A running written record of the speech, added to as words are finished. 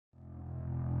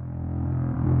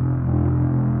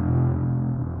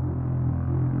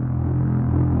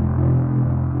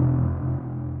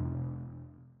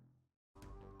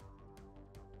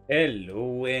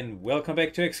Hello and welcome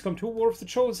back to XCOM2 War of the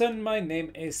Chosen. My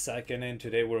name is Syken and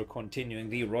today we're continuing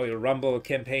the Royal Rumble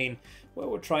campaign where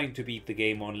we're trying to beat the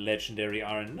game on Legendary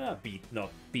Iron. Not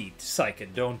beat.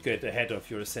 Syken, don't get ahead of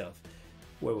yourself.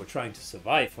 Where we're trying to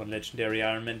survive on Legendary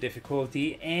Ironman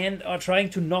difficulty and are trying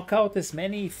to knock out as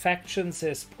many factions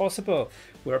as possible.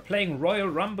 We're playing Royal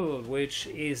Rumble, which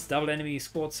is double enemy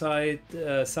squad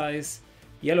size,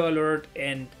 yellow alert,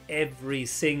 and every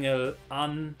single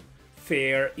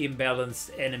unfair, imbalanced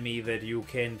enemy that you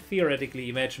can theoretically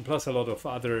imagine, plus a lot of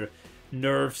other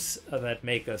nerfs that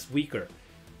make us weaker.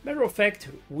 Matter of fact,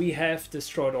 we have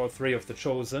destroyed all three of the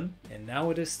Chosen, and now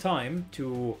it is time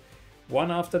to,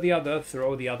 one after the other,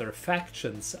 throw the other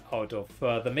factions out of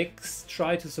the mix,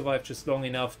 try to survive just long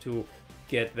enough to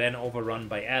get then overrun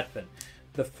by Advent.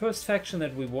 The first faction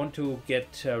that we want to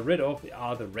get rid of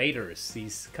are the Raiders,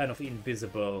 these kind of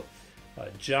invisible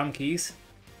junkies.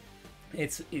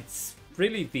 It's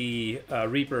really the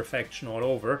Reaper faction all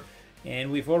over, and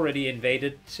we've already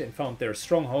invaded and found their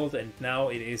stronghold, and now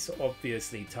it is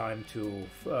obviously time to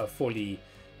fully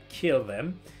kill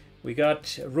them. We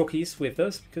got rookies with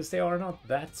us because they are not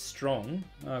that strong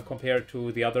compared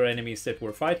to the other enemies that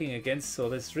we're fighting against, so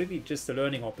that's really just a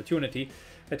learning opportunity.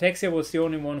 Ataxia was the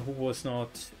only one who was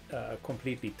not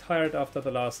completely tired after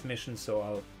the last mission,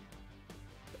 so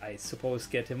I suppose,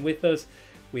 get him with us.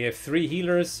 We have 3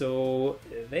 healers, so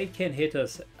they can hit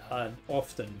us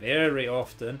often, very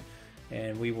often,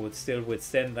 and we would still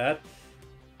withstand that.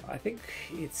 I think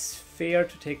it's fair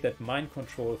to take that mind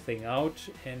control thing out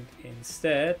and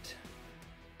instead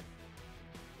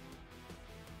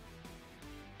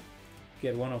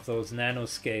get one of those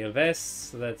nanoscale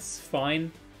vests. That's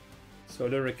fine. So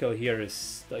Lyrical here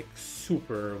is like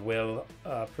super well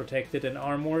protected and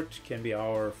armored, can be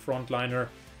our frontliner.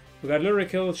 We got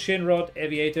Lyrical, Shinrod,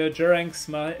 Aviator,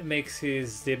 Juranx makes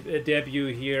his debut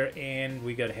here, and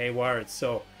we got Hayward.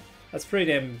 So that's a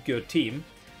pretty damn good team.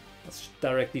 Let's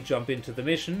directly jump into the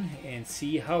mission and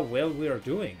see how well we are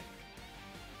doing.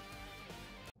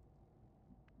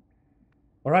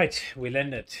 Alright, we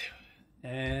landed.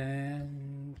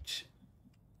 And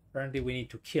apparently we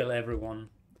need to kill everyone.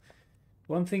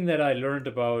 One thing that I learned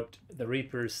about the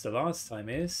Reapers the last time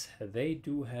is they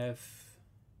do have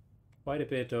quite a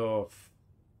bit of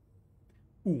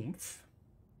oomph.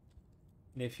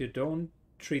 And if you don't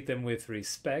treat them with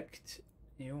respect,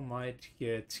 you might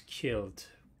get killed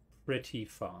pretty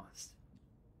fast.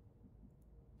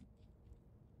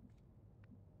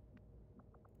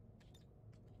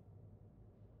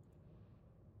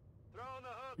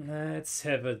 Let's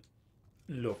have a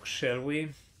look, shall we?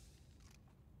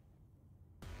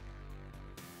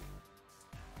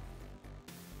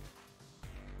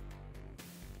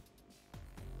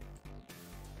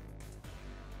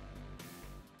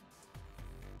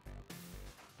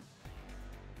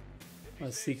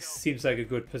 Seems like a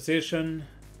good position.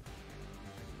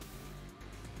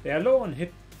 They are low on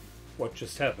hit. What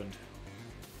just happened?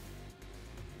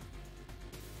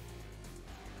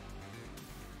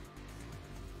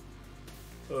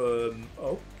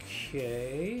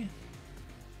 Okay.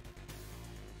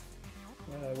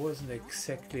 Well, I wasn't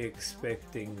exactly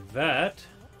expecting that.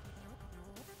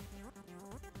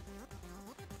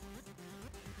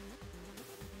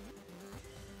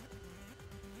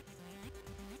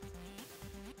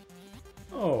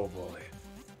 Oh boy.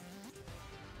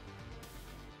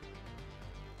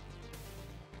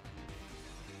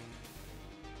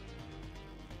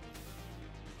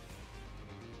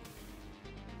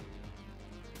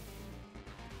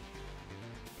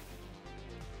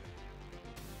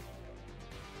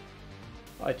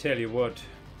 I tell you what.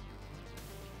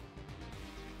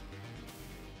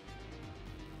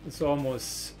 This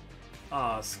almost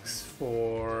asks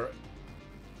for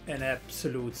an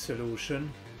absolute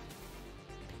solution.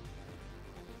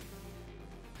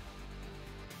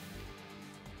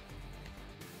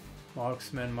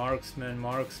 Marksman, marksman,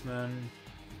 marksman,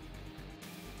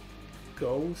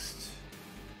 ghost,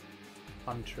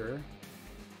 hunter,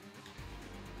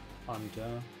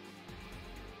 hunter.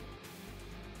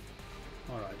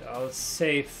 Alright, I'll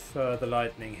save the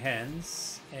lightning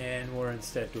hands, and we're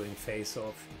instead doing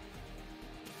face-off.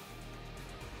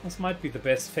 This might be the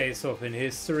best face-off in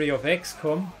history of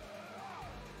XCOM.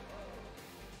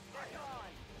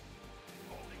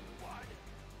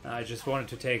 I just wanted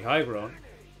to take high ground.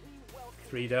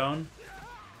 3 down,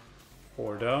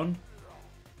 4 down,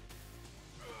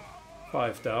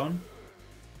 5 down,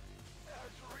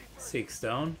 6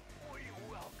 down,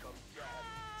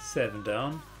 7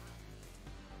 down,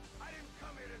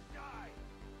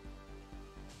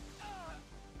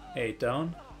 8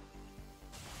 down,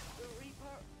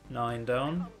 9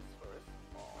 down,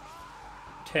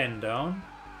 10 down.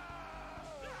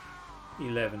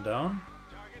 11 down.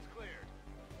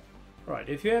 Right,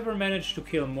 if you ever manage to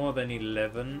kill more than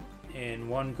 11 in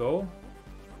one go,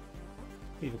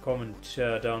 leave a comment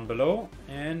down below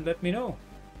and let me know,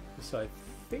 because I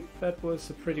think that was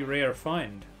a pretty rare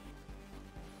find.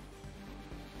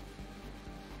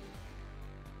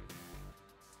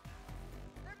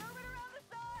 They're moving around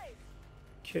the side.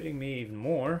 Kidding me even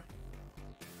more.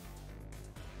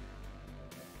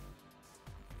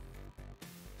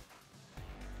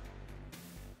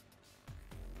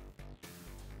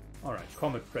 Alright,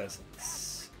 comet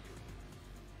presence.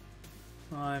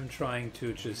 I'm trying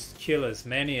to just kill as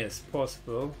many as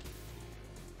possible.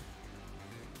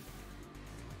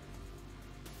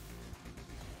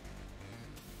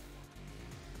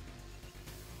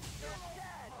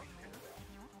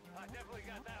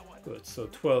 Good, so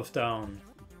 12 down.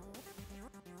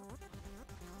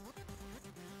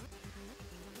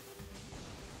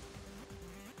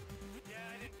 Yeah,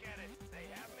 I didn't get it. They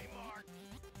have me marked.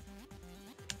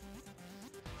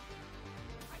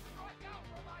 I struck out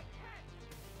for my cat.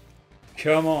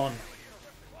 Come on.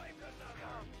 Claimed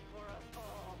another for us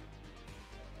all.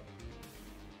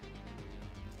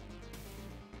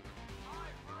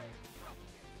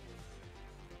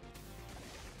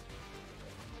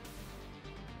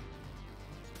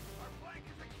 Our flank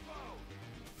is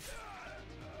exposed.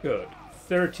 Good.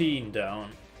 13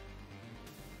 down.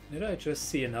 Did I just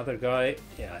see another guy?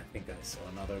 Yeah, I think I saw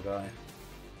another guy.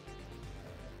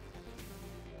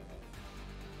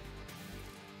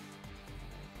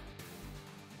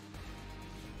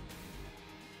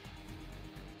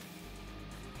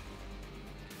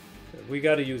 We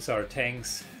gotta use our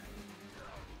tanks.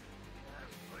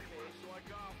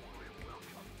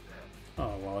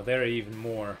 Oh wow, there are even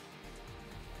more.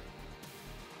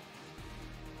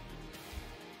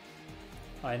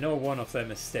 I know one of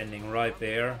them is standing right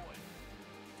there.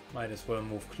 Might as well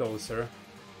move closer.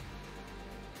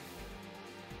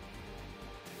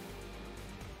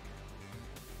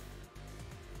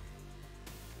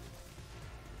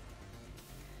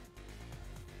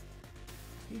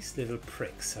 These little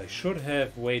pricks. I should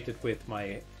have waited with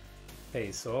my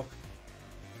face off.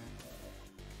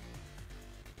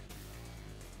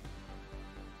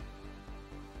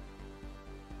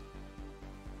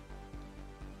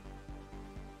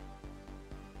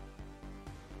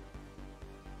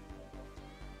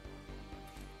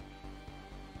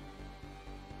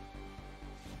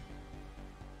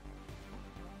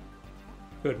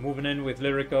 Good, moving in with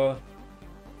lyrical.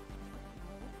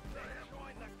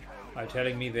 Are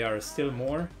telling me there are still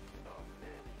more.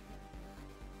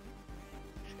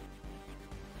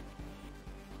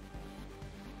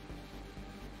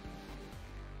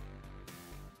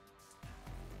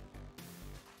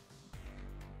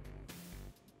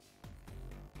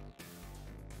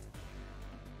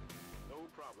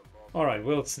 All right,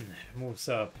 Wilson moves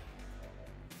up.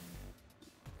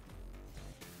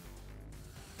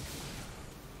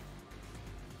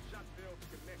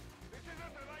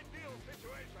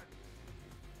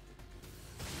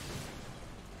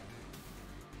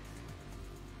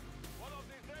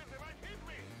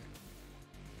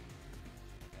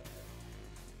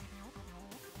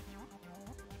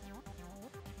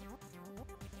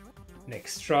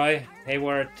 Next try.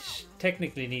 Hayward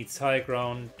technically needs high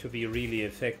ground to be really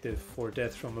effective for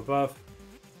death from above.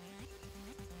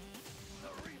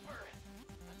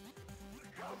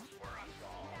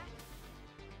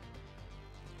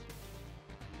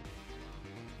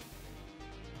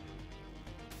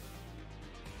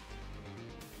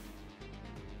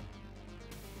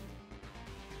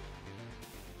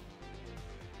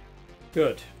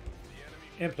 Good.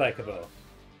 Implacable.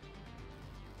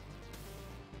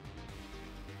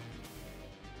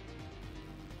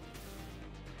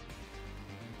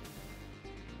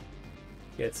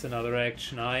 Gets another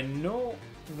action. I know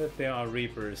that there are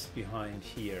Reapers behind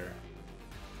here.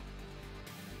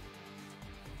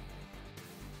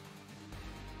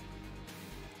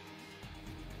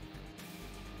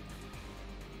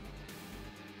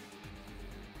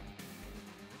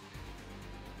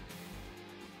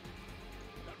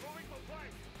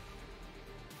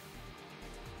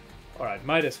 Alright,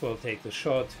 might as well take the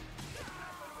shot.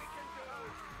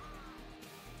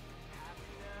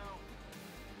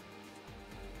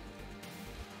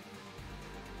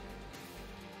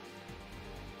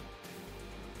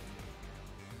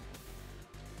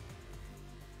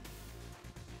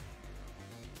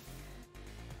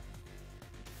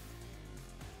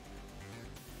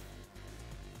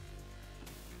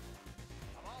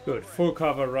 Good, full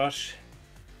cover rush.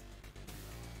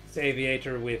 This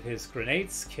aviator with his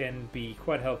grenades can be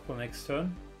quite helpful next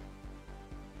turn.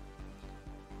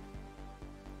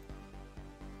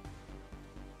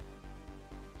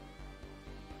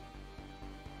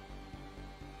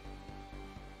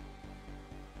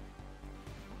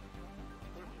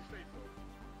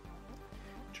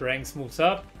 Tranks moves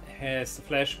up, has the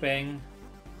flashbang.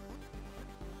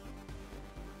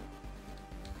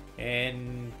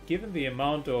 And given the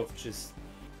amount of just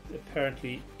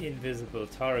apparently invisible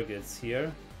targets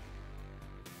here,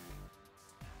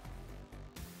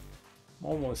 I'm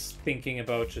almost thinking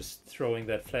about just throwing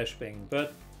that flashbang,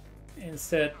 but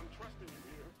instead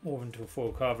moving to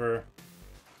full cover.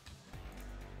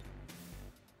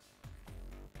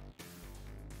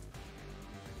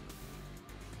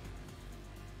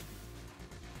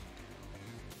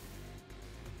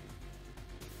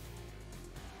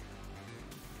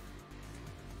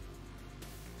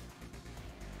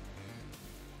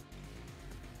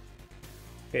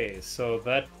 Okay, so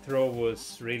that throw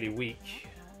was really weak.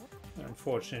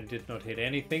 Unfortunately, did not hit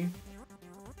anything.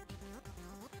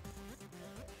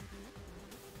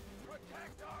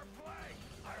 Protect our flag!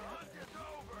 Our hunt is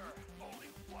over! Only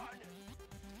one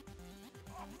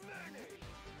of many!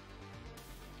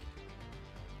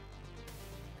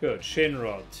 Good,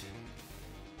 Shinrod.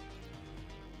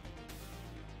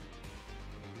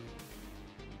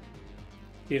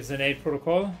 Gives an aid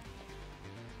protocol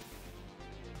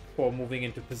for moving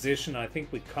into position. I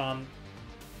think we can't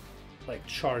like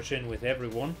charge in with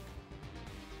everyone.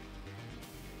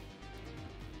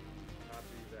 Copy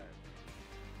that.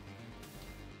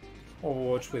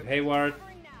 Overwatch with Hayward.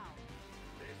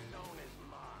 This zone is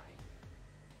mine.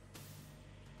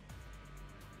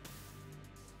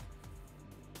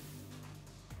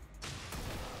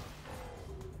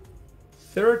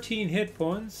 13 hit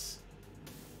points.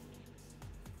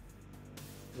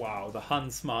 Wow, the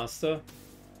Huntsmaster.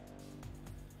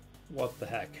 What the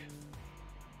heck?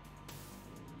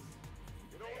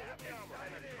 You don't have to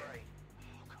celebrate.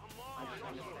 Come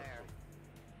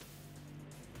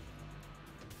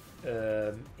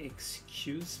on,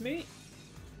 Excuse me?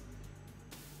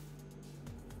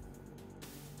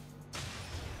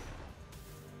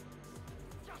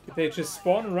 Did they just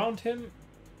spawn around him?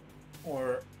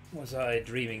 Or was I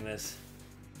dreaming this?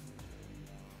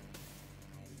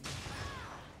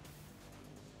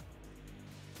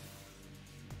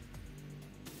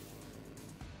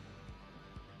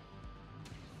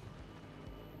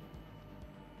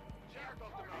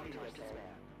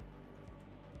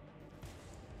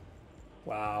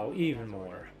 Wow, even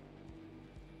more.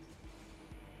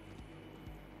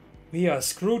 We are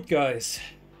screwed, guys.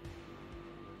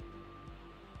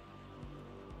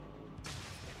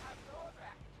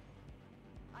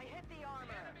 I hit the armor.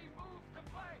 Enemy move to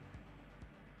flank.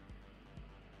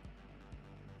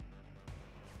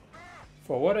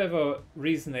 For whatever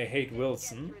reason, they hate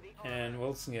Wilson, and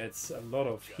Wilson gets a lot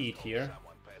of heat here.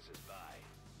 Someone passes by.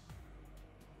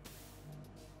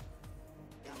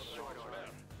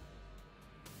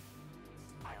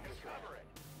 I can cover it.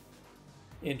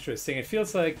 Interesting. It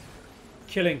feels like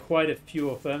killing quite a few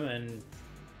of them, and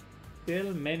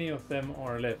still many of them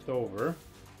are left over.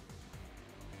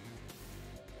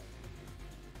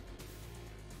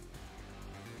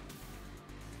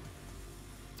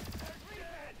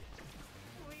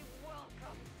 We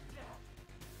welcome death.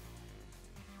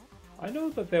 I know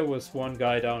that there was one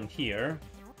guy down here.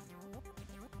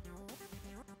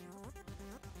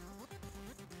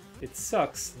 It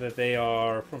sucks that they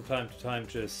are from time to time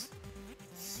just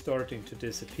starting to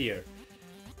disappear.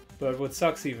 But what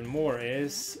sucks even more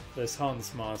is this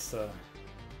Huntsmaster.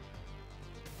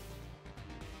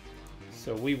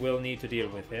 So we will need to deal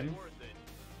with him.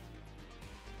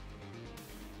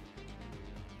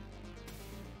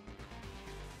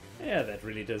 Yeah, that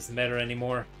really doesn't matter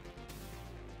anymore.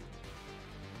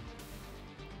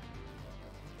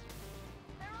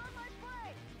 They're on my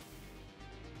flank.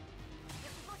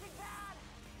 This is looking bad.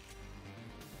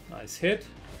 Nice hit.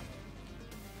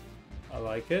 I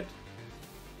like it.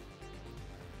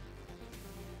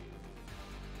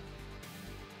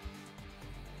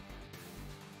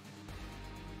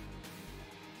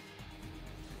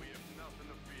 We have nothing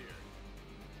to fear.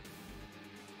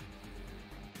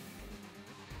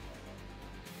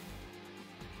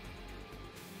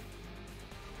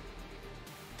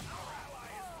 Our ally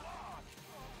is lost.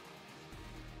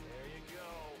 There you go.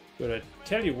 But I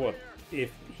tell you what,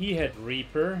 if he had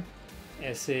Reaper,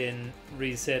 as in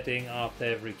resetting after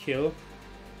every kill,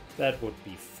 that would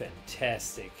be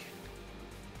fantastic.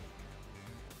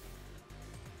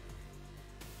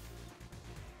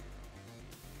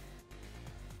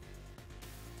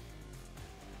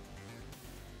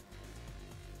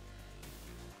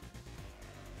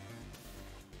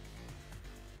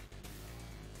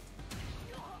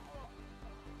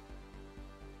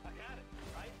 I got it,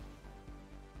 right?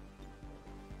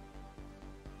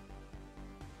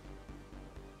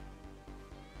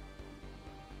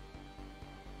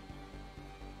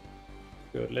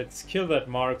 Good, let's kill that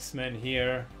marksman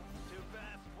here. Too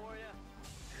fast for you?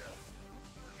 Yeah.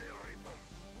 The Reaper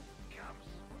comes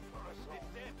for us all. It's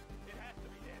dead. It has to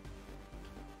be dead.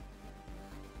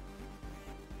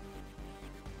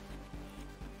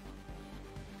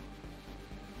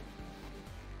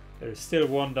 There's still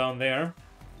one down there.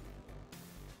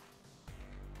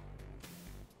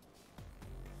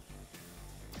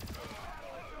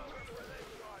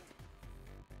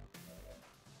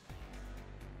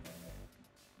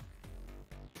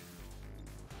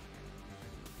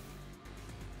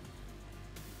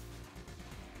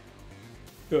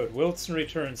 Good, Wilson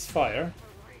returns fire.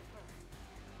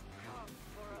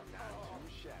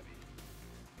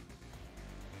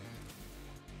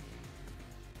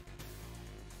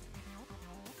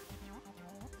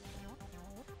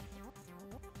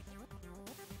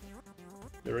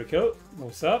 Lyrical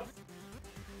moves up.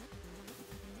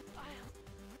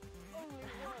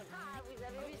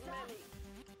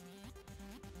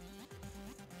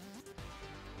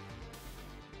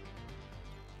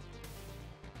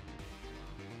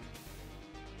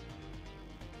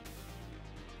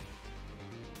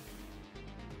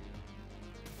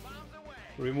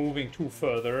 Removing two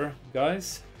further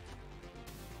guys.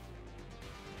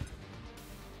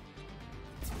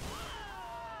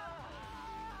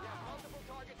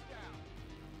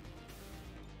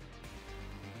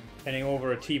 Handing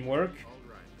over a teamwork.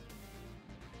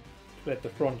 Let the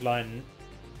front line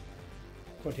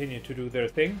continue to do their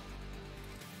thing.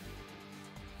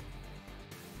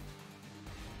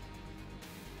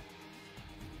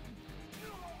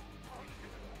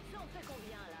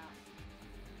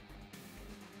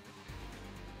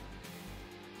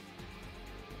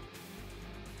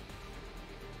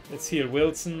 Let's heal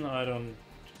Wilson. I don't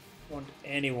want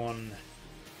anyone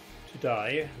to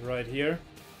die right here.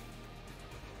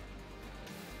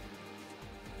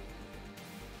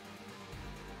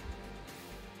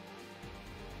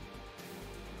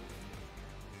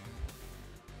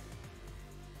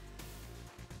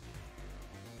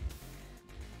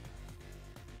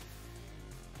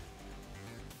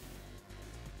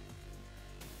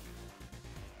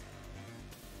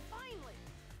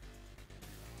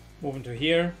 Moving to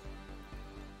here.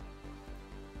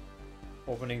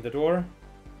 Opening the door.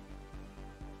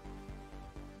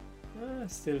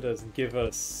 Still doesn't give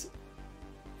us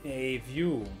a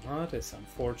view. That is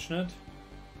unfortunate.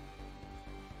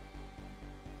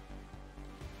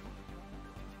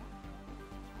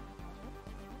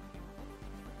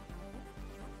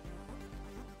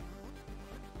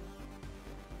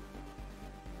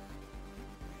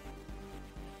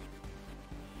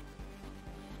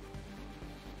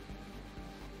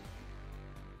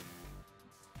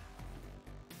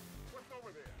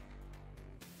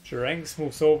 Ranks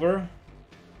moves over.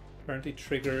 Currently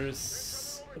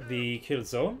triggers the kill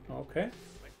zone. Okay.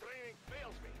 My training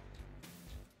fails me.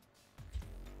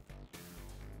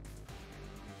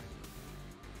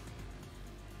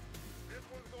 This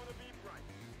one's gonna be bright.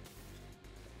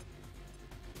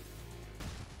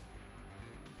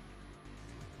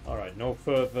 Alright, no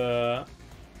further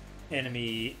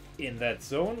enemy in that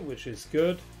zone, which is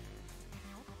good.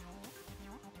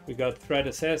 We got threat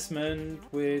assessment,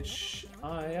 which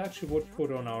I actually would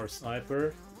put on our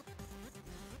sniper.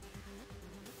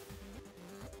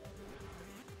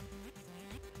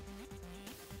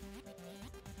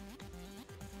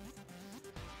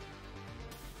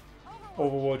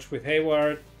 Overwatch with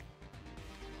Hayward.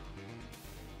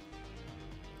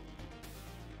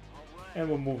 And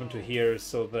we'll move into here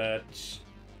so that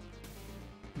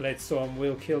Bladestorm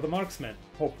will kill the marksman,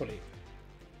 hopefully.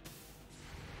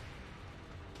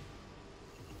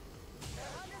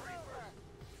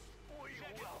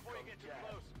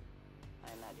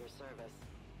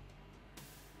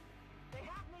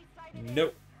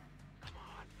 Nope. Come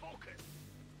on, focus.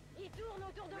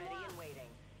 Ready and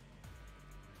waiting.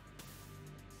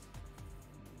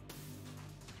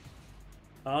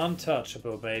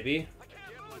 Untouchable, baby. I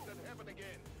can't let that happen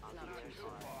again. Not too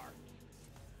far.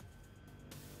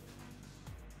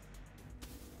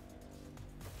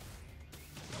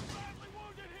 Badly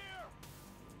wounded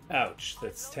here. Ouch,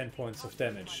 that's 10 points of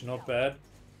damage. Not bad.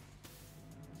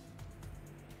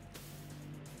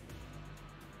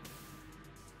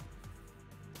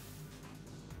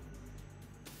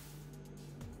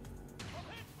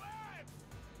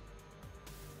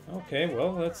 Okay,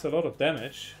 well, that's a lot of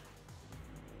damage.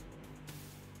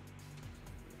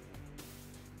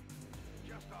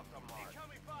 Just off the mark.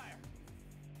 Incoming fire.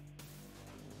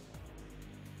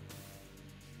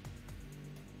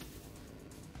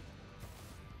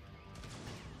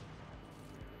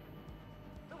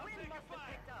 The wind must have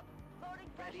picked up. Loading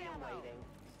fresh ammo. Waiting.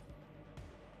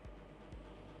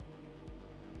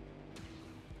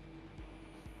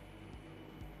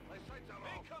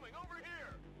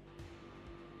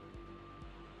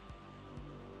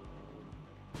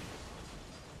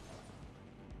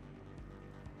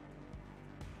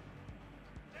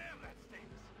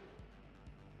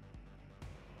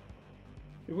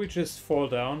 Did we just fall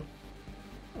down?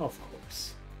 Of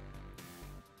course.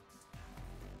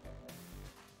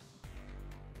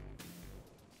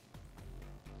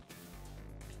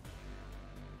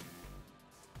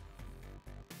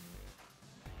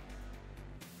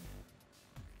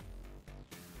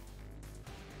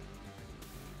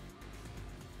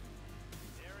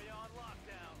 Area on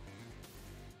lockdown.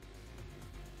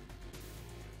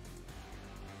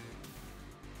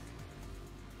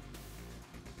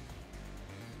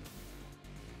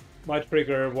 Might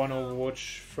trigger one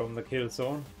Overwatch from the kill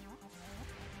zone.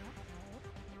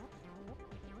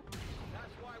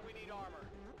 That's why we need armor.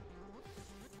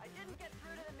 I didn't get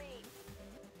through to the meat.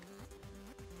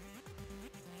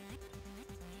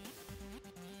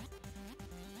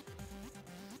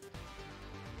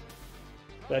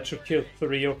 That should kill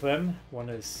 3 of them. One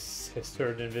has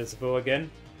turned invisible again.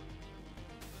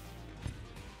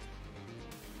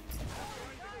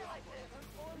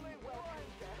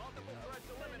 Multiple threats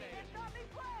eliminated. Got me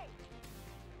played.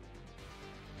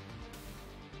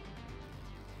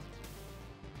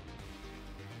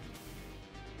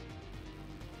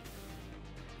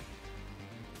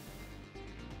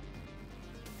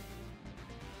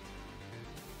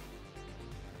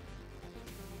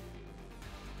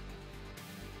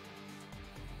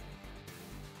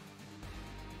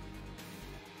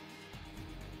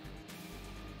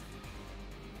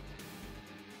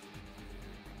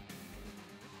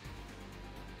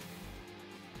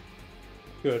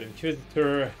 Good,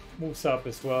 Inquisitor moves up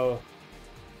as well.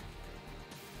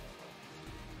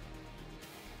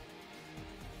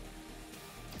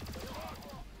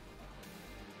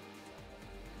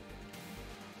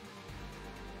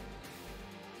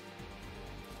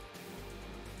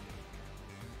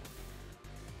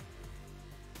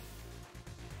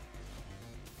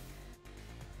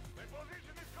 My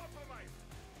position is compromised.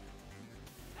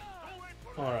 Don't wait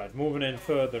for Alright, moving in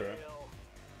further.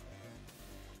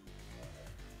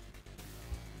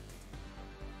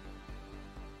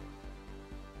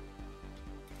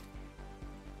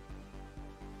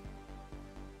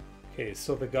 Okay,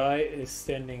 so the guy is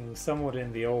standing somewhat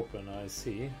in the open, I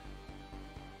see.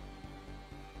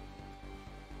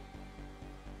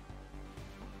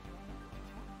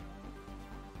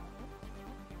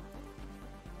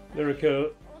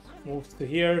 Lyrical moves to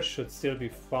here, should still be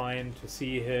fine to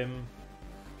see him.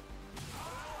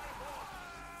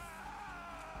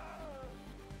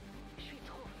 Je suis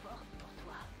trop forte pour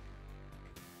toi.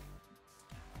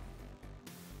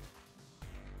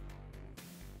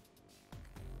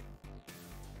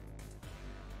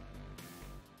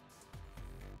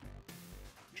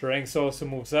 Tranks also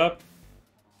moves up.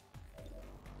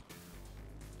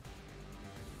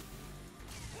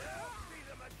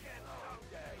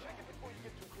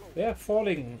 They are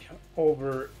falling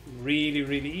over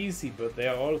really easy, but they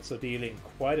are also dealing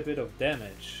quite a bit of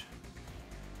damage.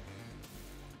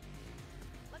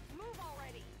 Let's move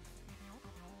already.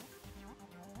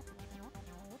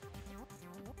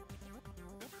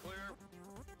 clear.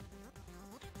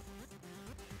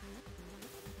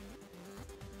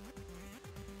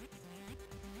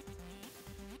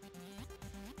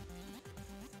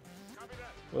 Copy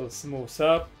that. Wilson moves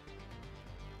up.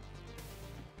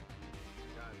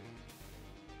 Got it.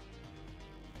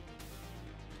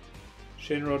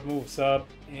 Shinrod moves up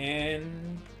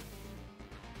and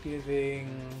giving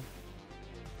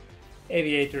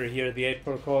Aviator here the 8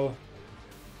 protocol.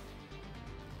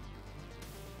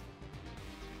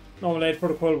 Normal 8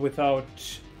 protocol without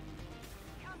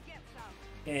Come get some.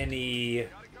 any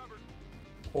Got it covered.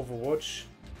 Overwatch.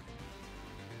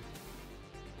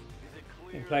 Is it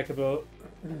clear? Implacable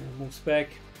moves back.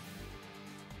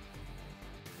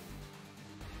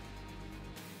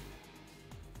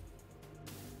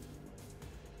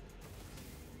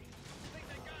 Think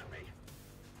they got me.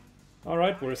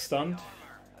 Alright, we're stunned I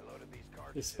loaded these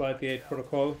cards. despite the 8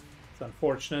 protocol. It's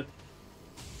unfortunate.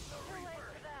 Too late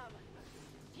for them.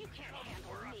 You can't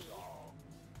handle me.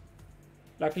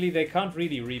 Luckily they can't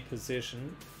really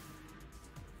reposition,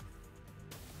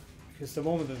 because the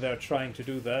moment that they're trying to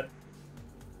do that,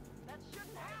 That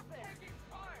shouldn't happen.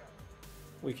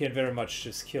 we can very much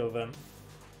just kill them.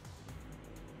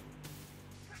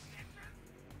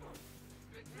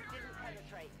 Didn't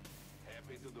penetrate.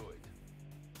 Happy to do it.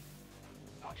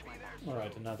 Watch me there.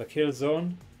 Alright, another kill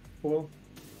zone. Cool.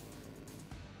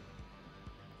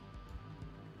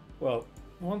 Well,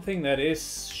 one thing that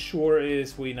is sure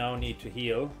is we now need to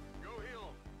heal. Go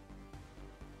heal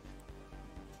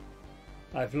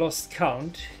 'em. I've lost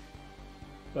count,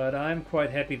 but I'm quite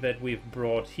happy that we've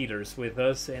brought healers with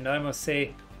us, and I must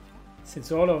say,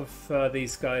 since all of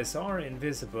these guys are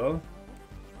invisible,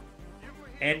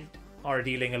 and are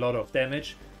dealing a lot of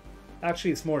damage.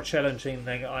 Actually, it's more challenging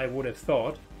than I would have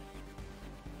thought.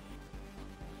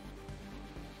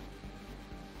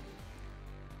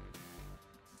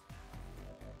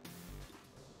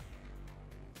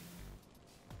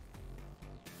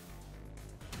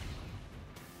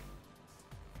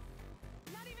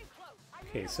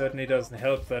 Okay, certainly doesn't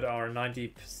help that our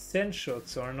 90%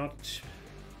 shots are not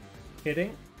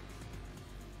hitting.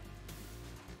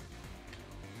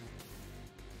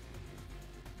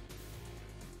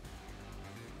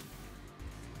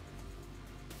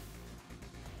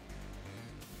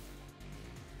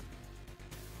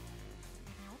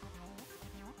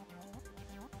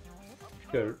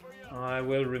 Good. I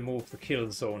will remove the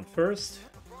kill zone first.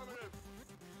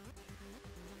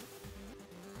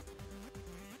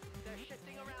 They're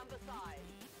shifting around the side.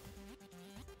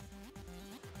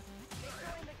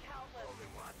 Destroying the countless.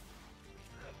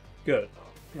 Good.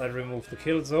 Let's remove the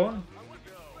kill zone.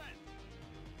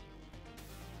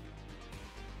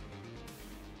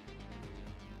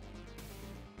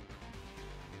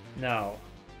 Now,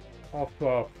 off to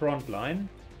our front line.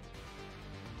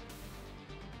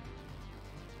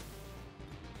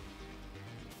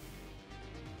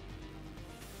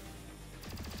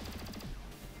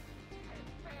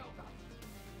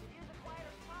 Use a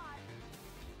quieter spot.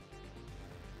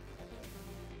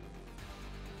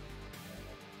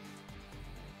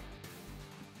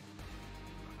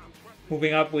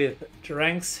 Moving up with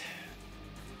ranks.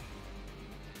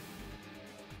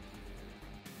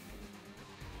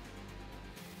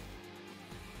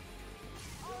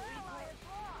 Our ally is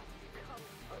lost.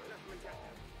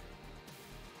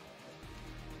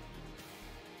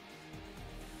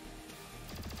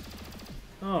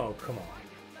 Oh, come on.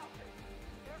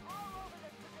 They're all over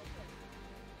this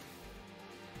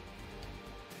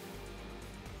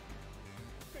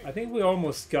position. I think we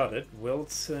almost got it.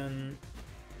 Wilson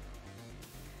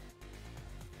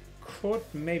could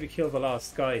maybe kill the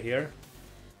last guy here.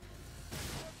 Too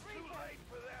late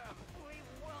for them. We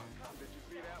welcome. Did you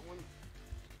see that one?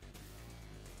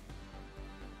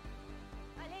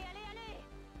 Allez, allez, allez.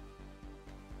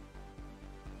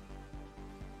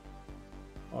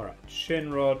 Alright,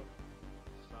 Shinrod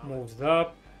moves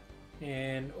up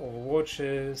and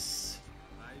overwatches.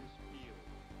 Eyes peeled.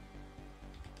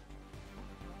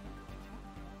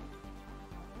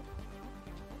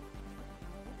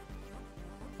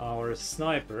 Our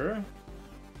sniper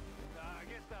I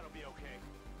guess that'll be okay.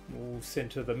 moves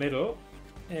into the middle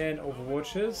and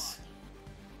overwatches.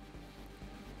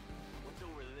 What's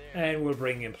over there? And we'll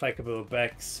bring Implacable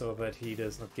back so that he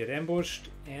does not get ambushed.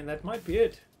 And that might be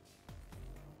it.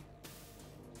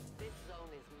 This zone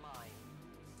is mine.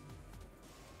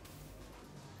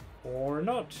 Or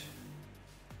not.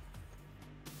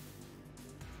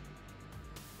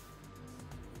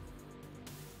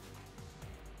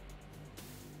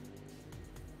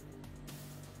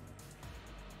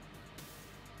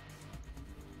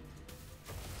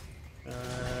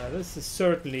 This is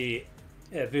certainly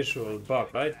a visual bug,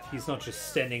 right? He's not just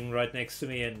standing right next to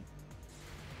me and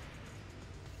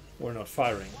we're not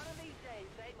firing. One of these days,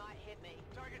 they might hit me.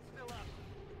 Target's still up.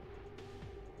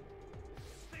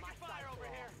 Taking My fire sights over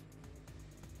are here.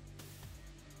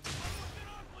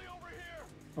 off. Ugly over here.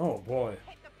 Oh boy.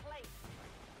 Hit the plate.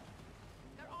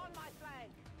 They're on my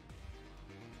flank.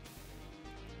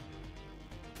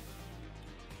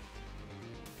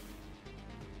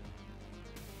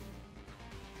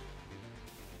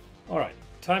 Alright,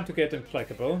 time to get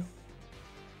Implacable.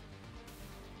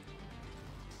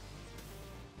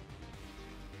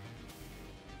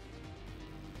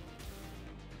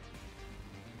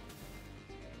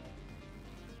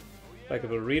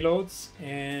 Implacable reloads,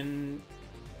 and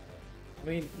I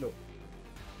mean, look,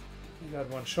 we got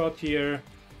one shot here.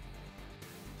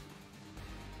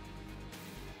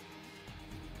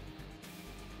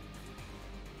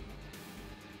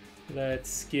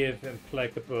 Let's give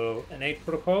Implacable an 8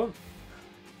 protocol.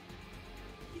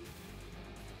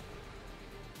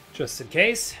 Just in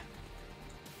case.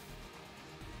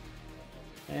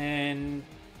 And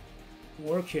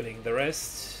we're killing the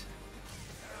rest.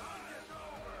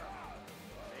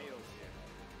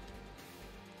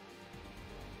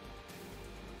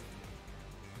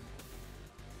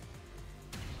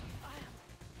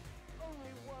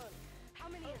 Only one. How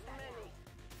many is that? Many.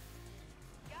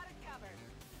 Got it covered.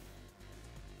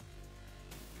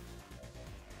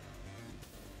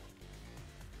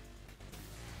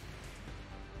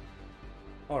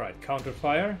 Alright,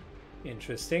 counterfire.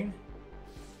 Interesting.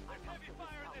 Heavy fire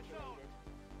in this zone.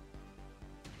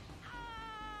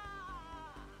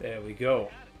 There we go.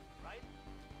 Got it, right?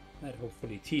 That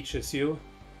hopefully teaches you.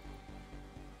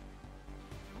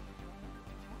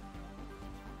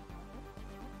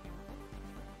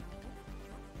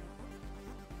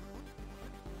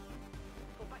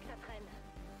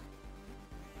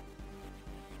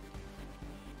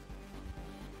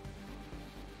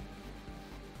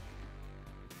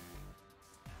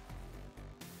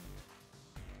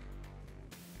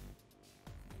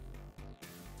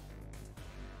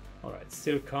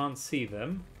 Still can't see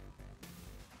them.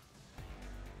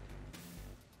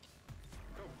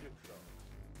 Go get some.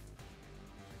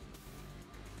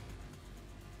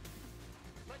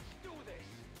 Let's do this.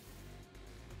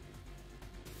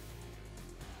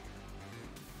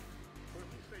 Where do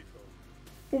you say so?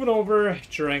 Moving over,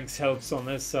 Jirenx helps on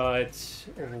this side.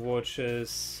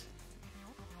 Overwatches.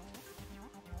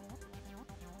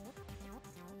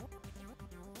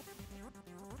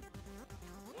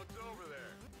 What's over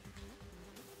there?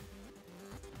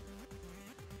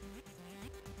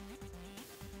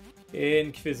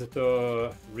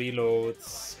 Inquisitor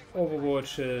reloads,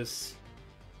 overwatches,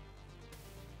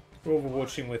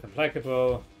 overwatching with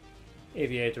Implacable,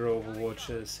 Aviator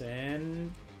overwatches,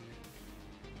 and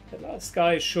the last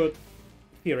guy should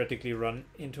theoretically run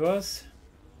into us.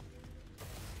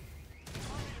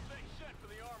 Army is being set for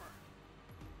the armor.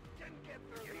 Didn't get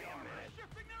through the armor.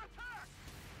 Shifting their attack.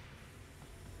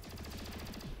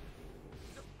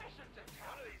 Sufficient attack.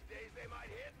 One of these days they might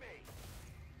hit me.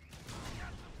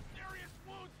 Got some serious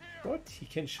wounds here. What? He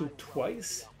can shoot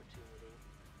twice?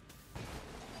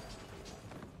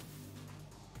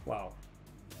 Wow.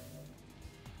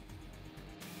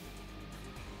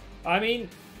 I mean,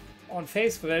 on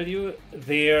face value,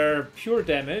 their pure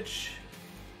damage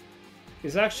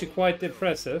is actually quite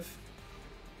impressive.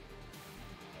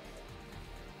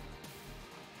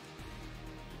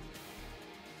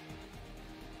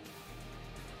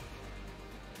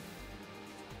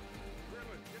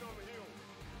 Gremlin, get on the hill.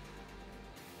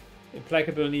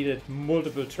 Implacable needed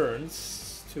multiple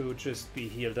turns to just be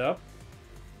healed up.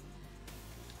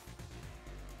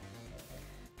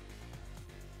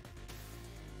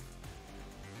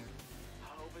 I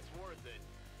hope it's worth it.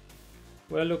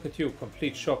 Well, look at you,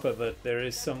 complete shocker that there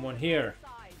is someone here.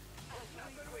 Side.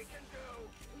 Nothing we can do.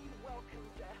 We welcome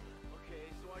death. Okay,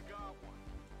 so I got one.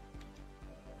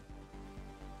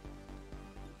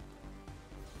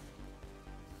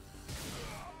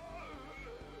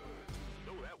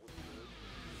 Oh, that was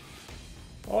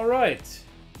good. Alright.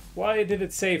 Why did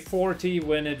it say 40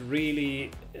 when it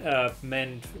really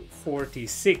meant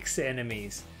 46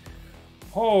 enemies?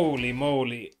 Holy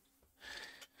moly.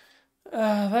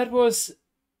 That was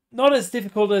not as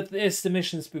difficult as the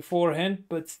missions beforehand,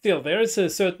 but still, there is a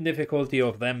certain difficulty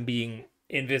of them being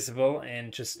invisible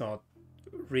and just not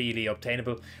really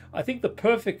obtainable. I think the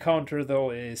perfect counter,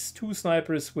 though, is 2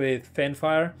 snipers with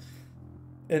fanfire,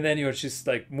 and then you're just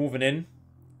like moving in,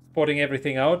 spotting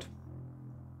everything out,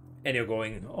 and you're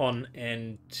going on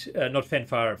and not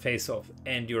fanfire, face off,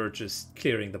 and you're just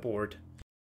clearing the board.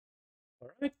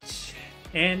 Alright,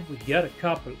 and we got a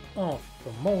couple of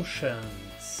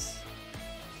promotions.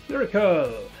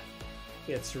 Lyrical,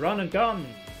 it's run and gun,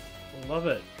 love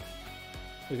it.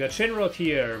 We got Shinrod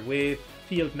here with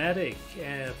Field Medic,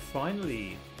 and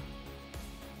finally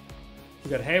we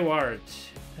got Hayward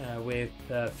with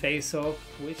Face Off,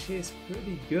 which is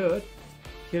pretty good.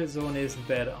 Killzone isn't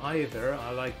bad either,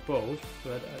 I like both,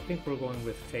 but I think we're going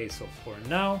with Face Off for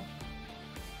now.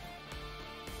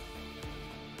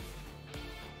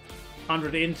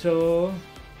 100 intel,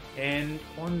 and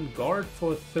on guard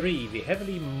for 3, the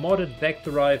heavily modded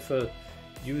vector rifle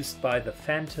used by the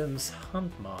Phantom's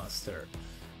Huntmaster.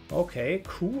 Okay,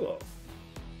 cool.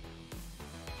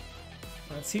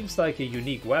 That seems like a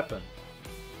unique weapon.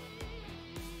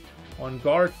 On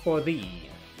guard for thee.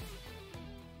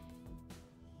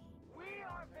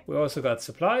 We also got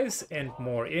supplies and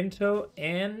more intel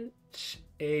and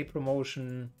a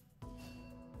promotion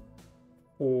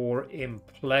for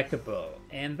Implacable.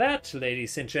 And that,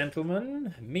 ladies and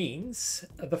gentlemen, means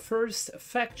the first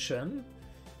faction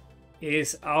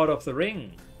is out of the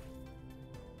ring.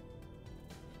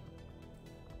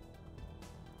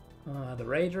 The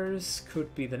Raiders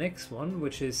could be the next one,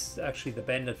 which is actually the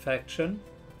Bandit faction.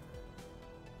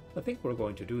 I think we're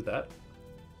going to do that.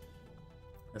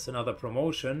 That's another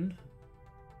promotion.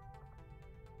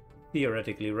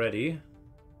 Theoretically ready.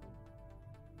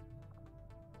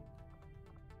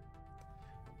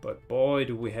 But boy,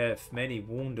 do we have many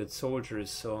wounded soldiers,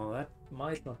 so that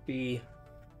might not be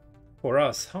for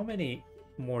us. How many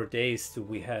more days do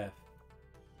we have?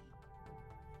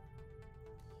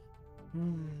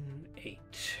 8.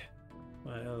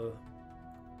 Well,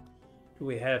 do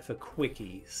we have a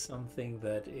quickie? Something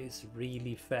that is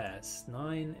really fast.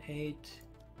 9, 8,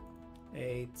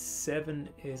 8, 7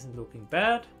 isn't looking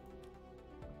bad.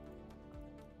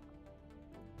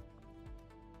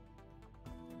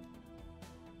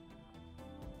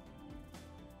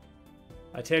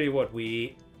 I tell you what,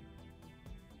 we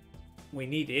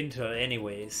need intel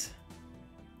anyways.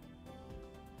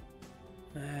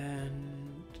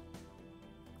 And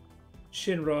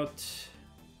Shinrod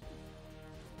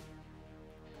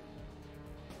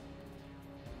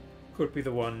could be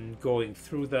the one going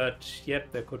through that.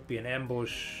 Yep, there could be an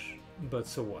ambush, but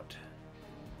so what?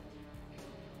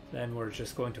 Then we're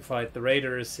just going to fight the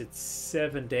raiders. It's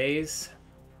 7 days.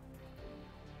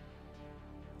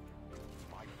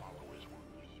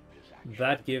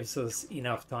 That gives us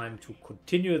enough time to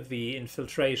continue the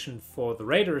infiltration for the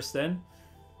raiders then.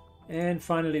 And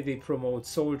finally the promote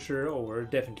soldier. Oh, we're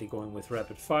definitely going with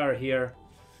rapid fire here.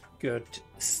 Good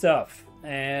stuff.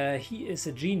 He is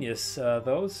a genius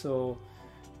though, so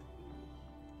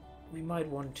we might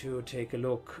want to take a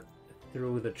look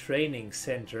through the training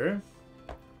center.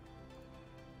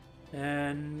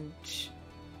 And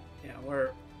yeah,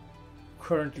 we're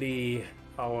currently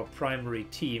our primary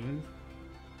team.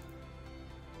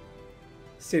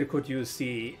 Still could use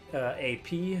the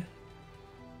AP.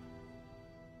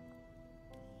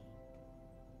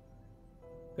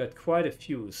 Got quite a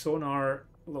few. Sonar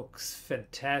looks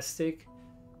fantastic.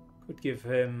 Could give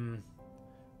him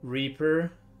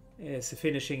Reaper as a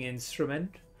finishing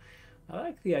instrument. I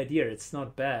like the idea, it's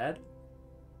not bad.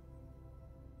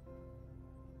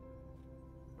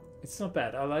 It's not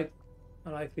bad. I like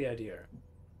the idea.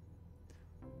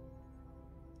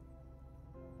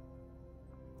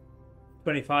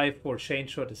 $25 for chain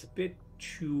shot is a bit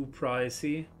too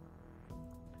pricey.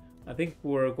 I think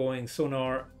we're going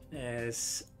sonar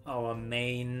as our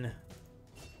main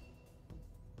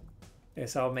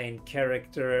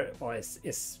character, or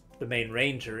as the main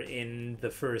ranger in the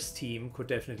first team. Could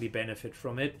definitely benefit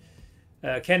from it.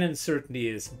 Cannon certainly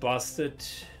is busted.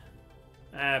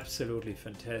 Absolutely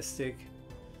fantastic.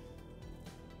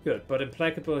 Good, but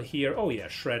implacable here. Oh yeah,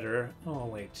 Shredder. Oh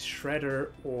wait,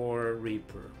 Shredder or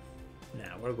Reaper.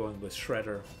 Now we're going with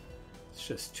Shredder. It's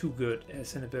just too good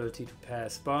as an ability to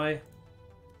pass by.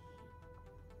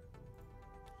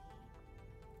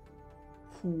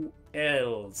 Who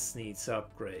else needs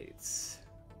upgrades?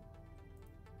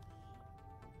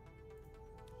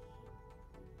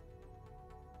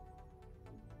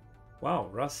 Wow,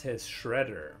 Russ has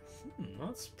Shredder.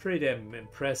 That's pretty damn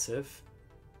impressive.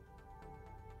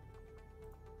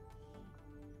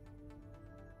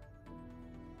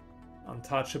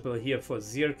 Untouchable here for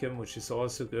Syken, which is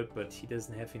also good, but he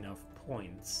doesn't have enough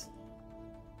points.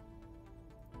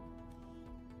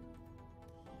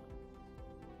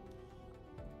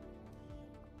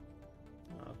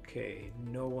 Okay,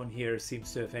 no one here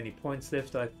seems to have any points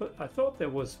left. I thought there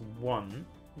was one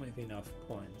with enough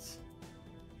points.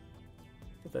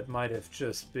 But that might have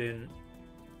just been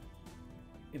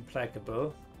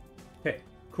implacable. Okay,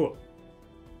 cool.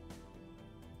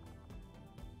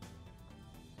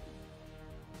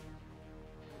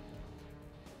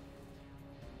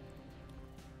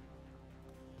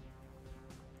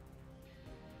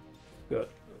 Good.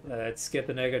 Let's get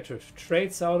the negative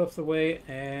traits out of the way,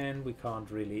 and we can't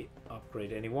really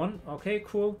upgrade anyone. Okay,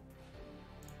 cool.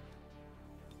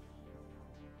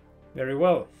 Very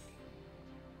well.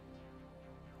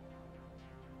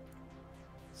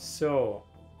 So,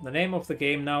 the name of the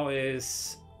game now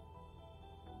is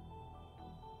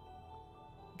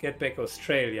Get Back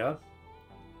Australia.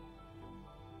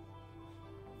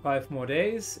 5 more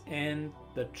days, and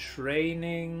the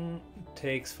training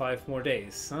takes 5 more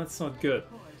days. That's not good,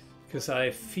 because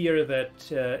I fear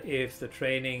that if the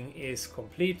training is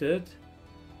completed,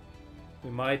 we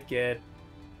might get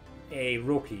a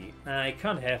rookie. I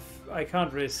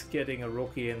can't risk getting a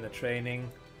rookie in the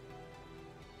training.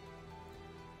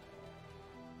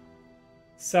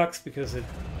 Sucks because it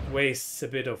wastes a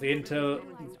bit of intel,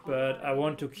 but I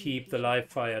want to keep the live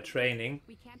fire training.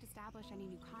 We can't establish any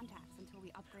new contacts until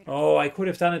we upgrade. Oh, I could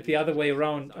have done it the other way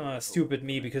around. Stupid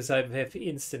me, because I have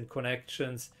instant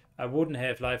connections. I wouldn't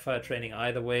have live fire training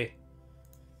either way,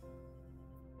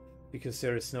 because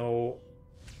there is no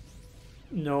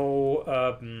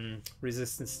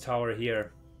resistance tower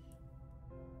here.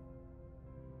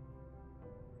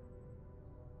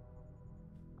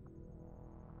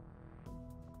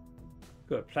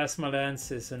 Good. Plasma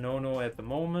Lance is a no-no at the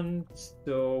moment,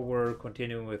 so we're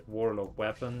continuing with Warlock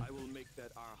Weapon. I will make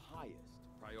that our highest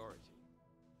priority.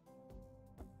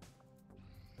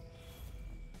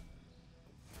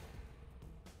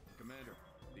 Commander,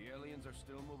 the aliens are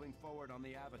still moving forward on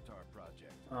the Avatar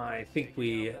project. I think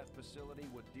we That facility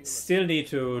would deal still need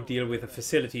to deal with the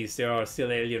facilities. There are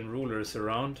still alien rulers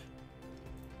around.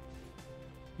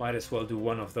 Might as well do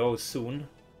one of those soon.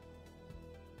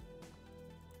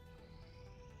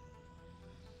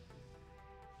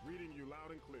 reading you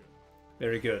loud and clear.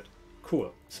 Very good.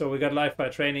 Cool. So we got live fire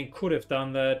training. Could have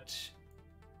done that.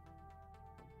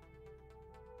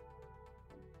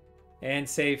 And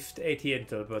saved 80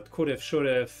 intel, but could have, should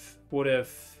have, would have.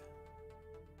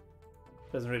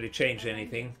 Doesn't really change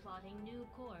anything. Plotting new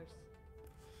course.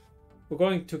 We're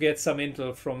going to get some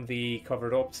intel from the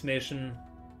covered ops mission.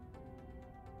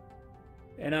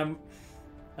 And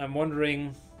I'm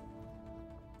wondering,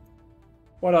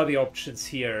 what are the options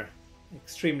here?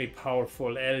 Extremely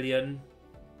powerful alien.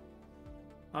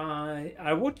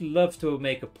 I would love to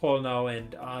make a poll now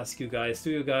and ask you guys,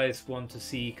 do you guys want to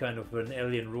see kind of an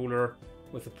alien ruler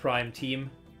with a prime team?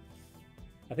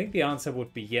 I think the answer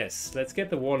would be yes. Let's get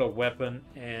the warlock weapon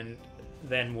and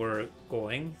then we're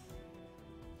going.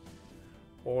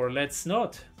 Or let's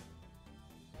not.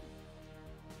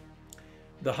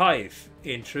 The Hive,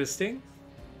 interesting.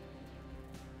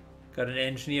 Got an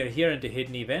engineer here and a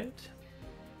hidden event.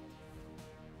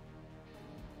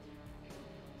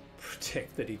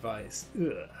 Protect the device.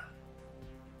 Ugh.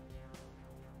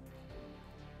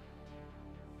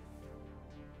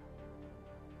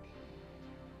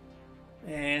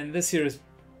 And this here is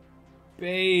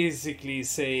basically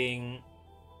saying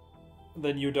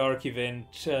the new dark event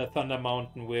Thunder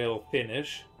Mountain will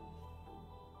finish.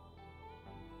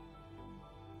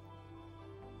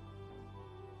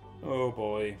 Oh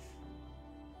boy.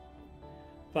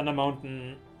 Thunder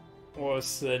Mountain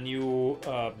was the new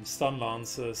stun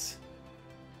lances.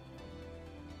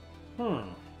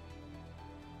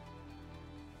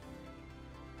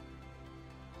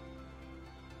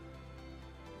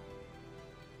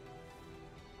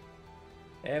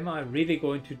 Am I really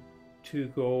going to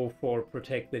go for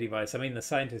protect the device? I mean, the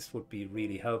scientist would be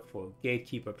really helpful.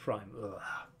 Gatekeeper Prime. Ugh.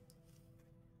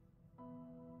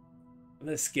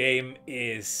 This game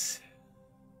is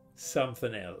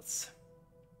something else.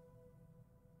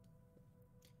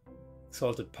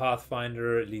 Exalted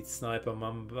Pathfinder, Elite Sniper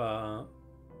Mamba,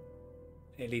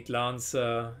 Elite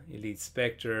Lancer, Elite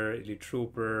Spectre, Elite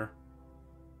Trooper,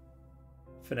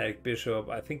 Fanatic Bishop.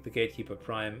 I think the Gatekeeper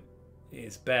Prime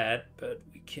is bad, but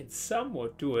we can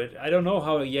somewhat do it. I don't know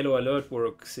how a Yellow Alert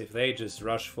works, if they just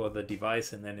rush for the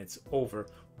device and then it's over.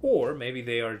 Or maybe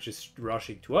they are just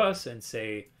rushing to us and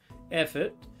say, F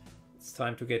it, it's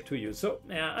time to get to you. So,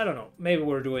 yeah, I don't know. Maybe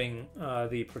we're doing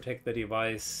the protect the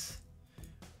device.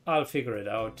 I'll figure it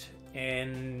out.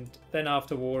 And then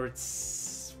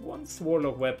afterwards, once the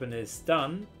Warlock weapon is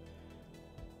done,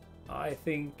 I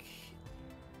think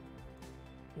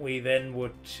we then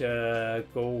would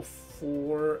go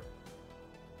for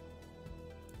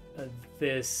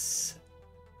this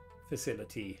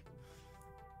facility.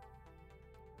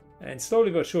 And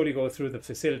slowly but surely go through the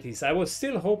facilities. I was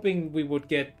still hoping we would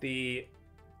get the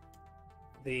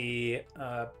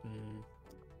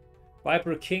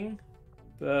Viper King,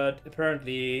 but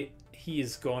apparently he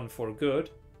is gone for good.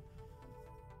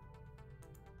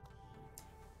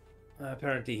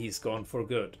 Apparently he's gone for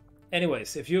good.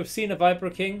 Anyways, if you've seen a Viper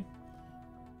King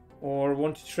or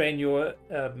want to train your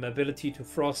ability to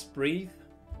frost breathe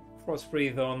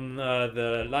on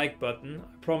the like button.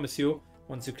 I promise you,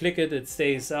 once you click it, it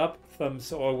stays up.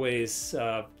 Thumbs always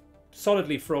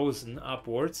solidly frozen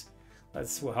upwards.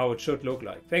 That's how it should look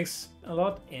like. Thanks a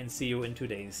lot and see you in 2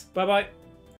 days. Bye bye.